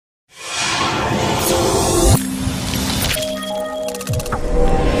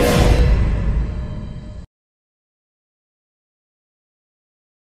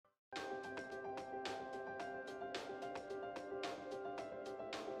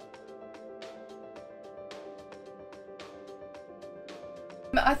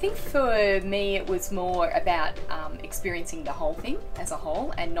I think for me it was more about experiencing the whole thing as a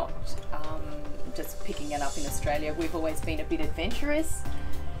whole and not just picking it up in Australia. We've always been a bit adventurous,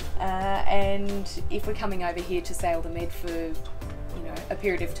 and if we're coming over here to sail the Med for, you know, a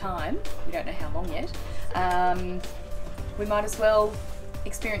period of time, we don't know how long yet, we might as well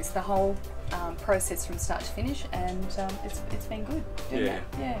experience the whole process from start to finish, and it's been good doing that.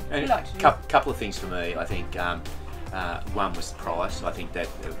 Yeah, and we like to do a couple of things for me. I think one was the price. I think that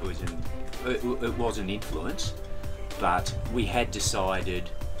it was an influence, but we had decided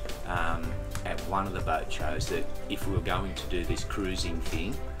at one of the boat shows that if we were going to do this cruising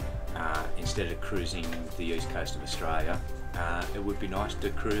thing, instead of cruising the east coast of Australia, it would be nice to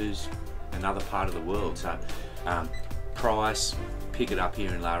cruise another part of the world. So price, pick it up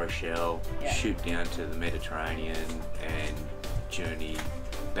here in La Rochelle, shoot down to the Mediterranean and journey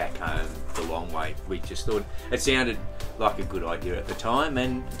back home the long way. We just thought it sounded like a good idea at the time,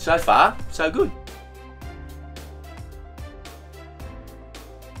 and so far so good.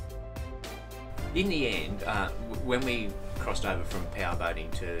 In the end, when we crossed over from power boating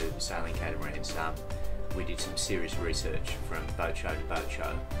to sailing catamarans, we did some serious research from boat show to boat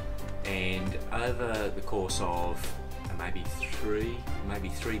show, and over the course of maybe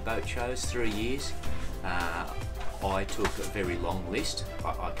three boat shows, 3 years, I took a very long list.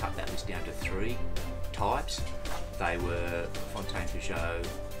 I cut that list down to 3 types. They were Fountaine Pajot,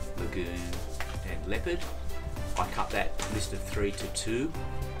 Lagoon and Leopard. I cut that list of 3 to 2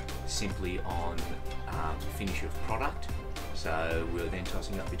 simply on finish of product. So we were then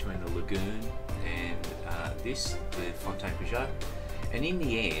tossing up between the Lagoon and the Fountaine Pajot. And in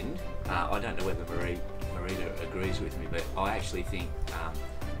the end, I don't know whether Marita agrees with me, but I actually think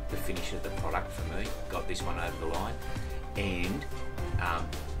the finish of the product for me got this one over the line. And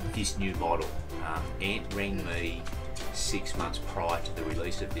this new model, Ant rang me 6 months prior to the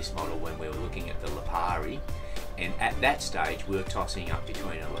release of this model when we were looking at the Lipari, and at that stage we were tossing up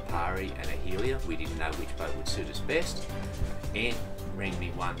between a Lipari and a Helia. We didn't know which boat would suit us best. Ant rang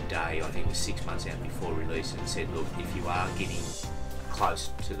me one day, I think it was 6 months out before release, and said, look, if you are getting close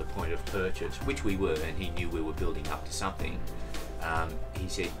to the point of purchase, which we were, and he knew we were building up to something, he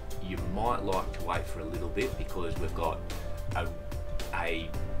said you might like to wait for a little bit because we've got a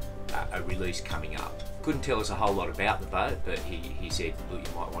release coming up. Couldn't tell us a whole lot about the boat, but he said, look,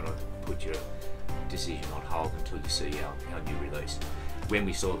 you might want to put your decision on hold until you see our new release. When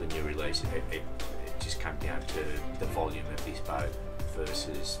we saw the new release, it just came down to the volume of this boat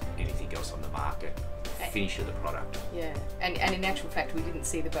versus anything else on the market. Finish of the product. Yeah, and in actual fact we didn't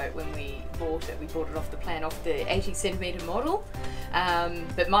see the boat when we bought it. We bought it off the plan, off the 80cm model,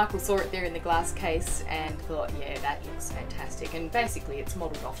 but Michael saw it there in the glass case and thought, yeah, that looks fantastic. And basically it's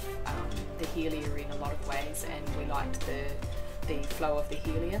modelled off the Helia in a lot of ways, and we liked the flow of the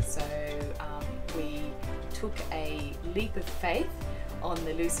Helia, so we took a leap of faith on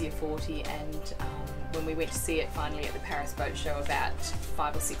the Lucia 40, and when we went to see it finally at the Paris Boat Show about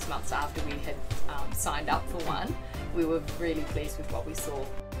 5 or 6 months after we had signed up for one, we were really pleased with what we saw.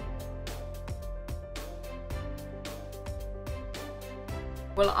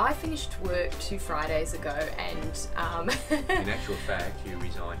 Well, I finished work 2 Fridays ago, and in actual fact you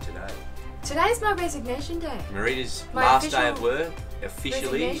resigned today. Today's my resignation day. Marita's last day of work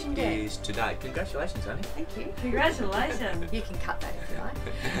officially is today. Congratulations, honey. Thank you. Congratulations. You can cut that if you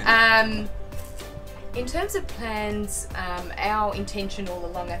like. In terms of plans, our intention all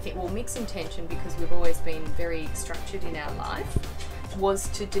along, I think, well, mixed intention, because we've always been very structured in our life, was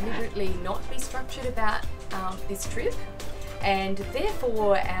to deliberately not be structured about this trip, and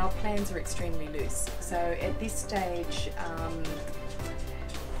therefore our plans are extremely loose. So at this stage,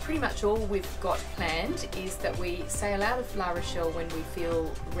 pretty much all we've got planned is that we sail out of La Rochelle when we feel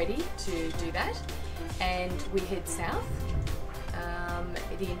ready to do that, and we head south.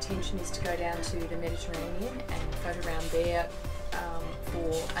 The intention is to go down to the Mediterranean and float around there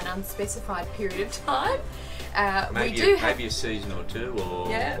for an unspecified period of time. Maybe a season or two,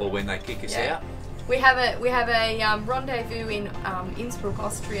 or when they kick us out. We have a rendezvous in Innsbruck,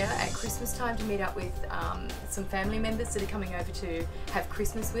 Austria at Christmas time to meet up with some family members that are coming over to have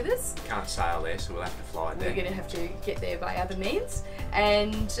Christmas with us. Can't sail there, so we'll have to fly there. We're going to have to get there by other means,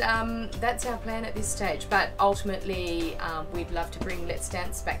 and that's our plan at this stage. But ultimately, we'd love to bring Let's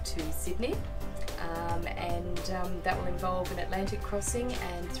Dance back to Sydney, and that will involve an Atlantic crossing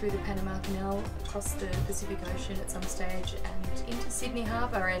and through the Panama Canal across the Pacific Ocean at some stage and into Sydney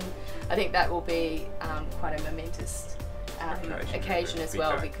Harbour, and I think that will be quite a momentous occasion as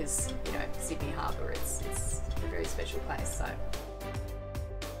well, because you know, Sydney Harbour, it's a very special place. So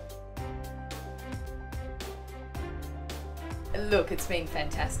Look, it's been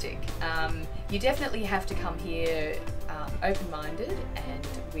fantastic. You definitely have to come here open-minded and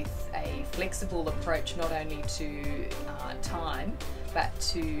with a flexible approach, not only to time, but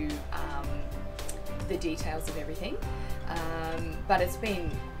to the details of everything. But it's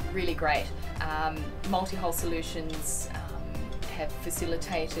been really great. Multihull Solutions have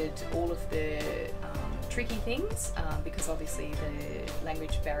facilitated all of the tricky things because obviously the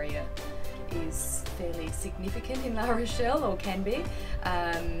language barrier is fairly significant in La Rochelle, or can be,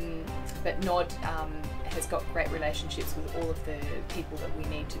 but NOD has got great relationships with all of the people that we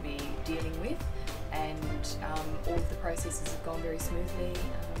need to be dealing with, and all of the processes have gone very smoothly.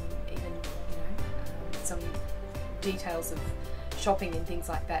 Even some details of shopping and things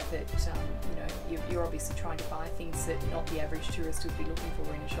like that, you're obviously trying to buy things that not the average tourist would be looking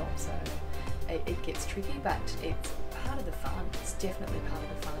for in a shop, so it gets tricky, but it's part of the fun. It's definitely part of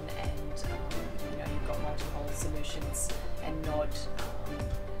the fun, and you've got Multihull Solutions and NOD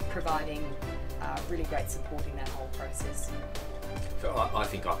providing really great support in that whole process. So I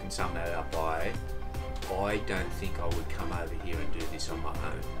think I can sum that up by, I don't think I would come over here and do this on my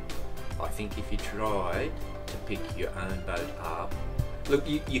own. I think if you tried to pick your own boat up, look,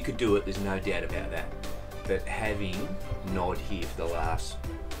 you could do it, there's no doubt about that, but having NOD here for the last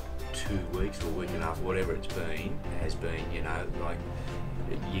 2 weeks or a week and a half, whatever it's been, has been, like,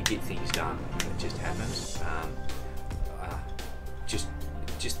 you get things done. It just happens.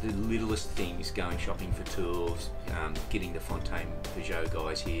 Just the littlest things, going shopping for tools, getting the Fountaine Pajot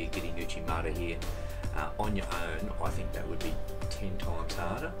guys here, getting Marita here. On your own, I think that would be 10 times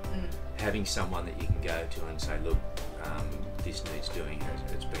harder. Having someone that you can go to and say, look, this needs doing,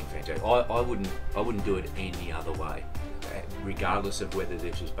 it's been fantastic. I wouldn't do it any other way. Regardless of whether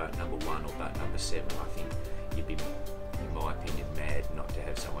this was boat number 1 or boat number 7, I think you'd be, in my opinion, mad not to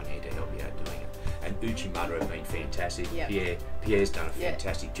have someone here to help you out doing it. And Marita have been fantastic. Yep. Pierre's done a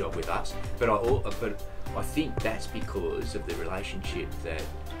fantastic job with us. But I think that's because of the relationship that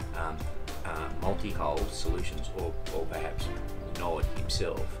Multihull Solutions, or perhaps NOD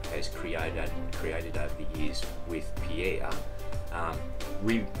himself, has created over the years with Pierre.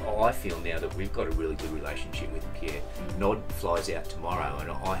 I feel now that we've got a really good relationship with Pierre. NOD flies out tomorrow, and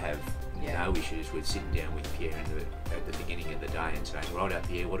I have no issues with sitting down with Pierre at the beginning of the day and saying, right up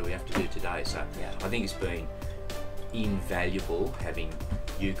Pierre, what do we have to do today? So I think it's been invaluable having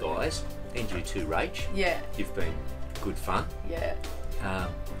you guys, and you too, Rach. You've been good fun.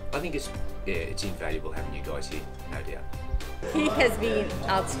 I think it's invaluable having you guys here, no doubt. He has been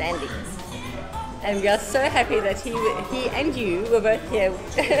outstanding, and we are so happy that he and you were both here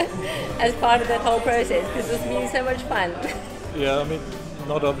as part of that whole process, because it's been so much fun. Yeah, I mean,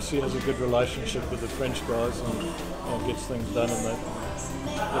 NOD obviously has a good relationship with the French guys and gets things done, and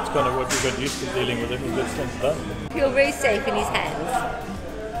that's kind of what we've got used to, dealing with him. He gets things done. I feel very safe in his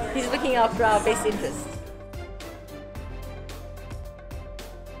hands. He's looking after our best interests.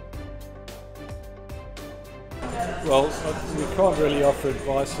 Well, we can't really offer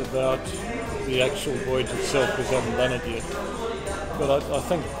advice about the actual voyage itself because we haven't done it yet. But I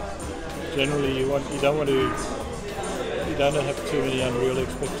think generally you don't have too many unreal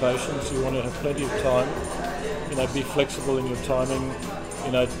expectations. You want to have plenty of time. Be flexible in your timing.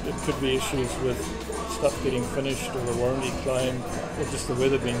 It could be issues with stuff getting finished, or the warranty claim, or just the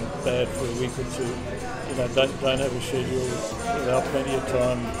weather being bad for a week or two. Don't have a schedule. Allow plenty of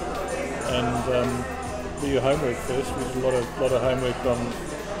time, and do your homework first. We did a lot of homework on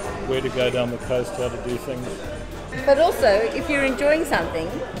where to go down the coast, how to do things. But also, if you're enjoying something,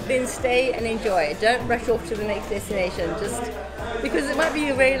 then stay and enjoy it. Don't rush off to the next destination, just because it might be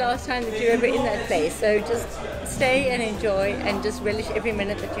your very last time that you're ever in that place. So just stay and enjoy, and just relish every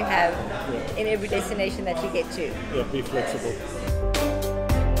minute that you have in every destination that you get to. Yeah, be flexible.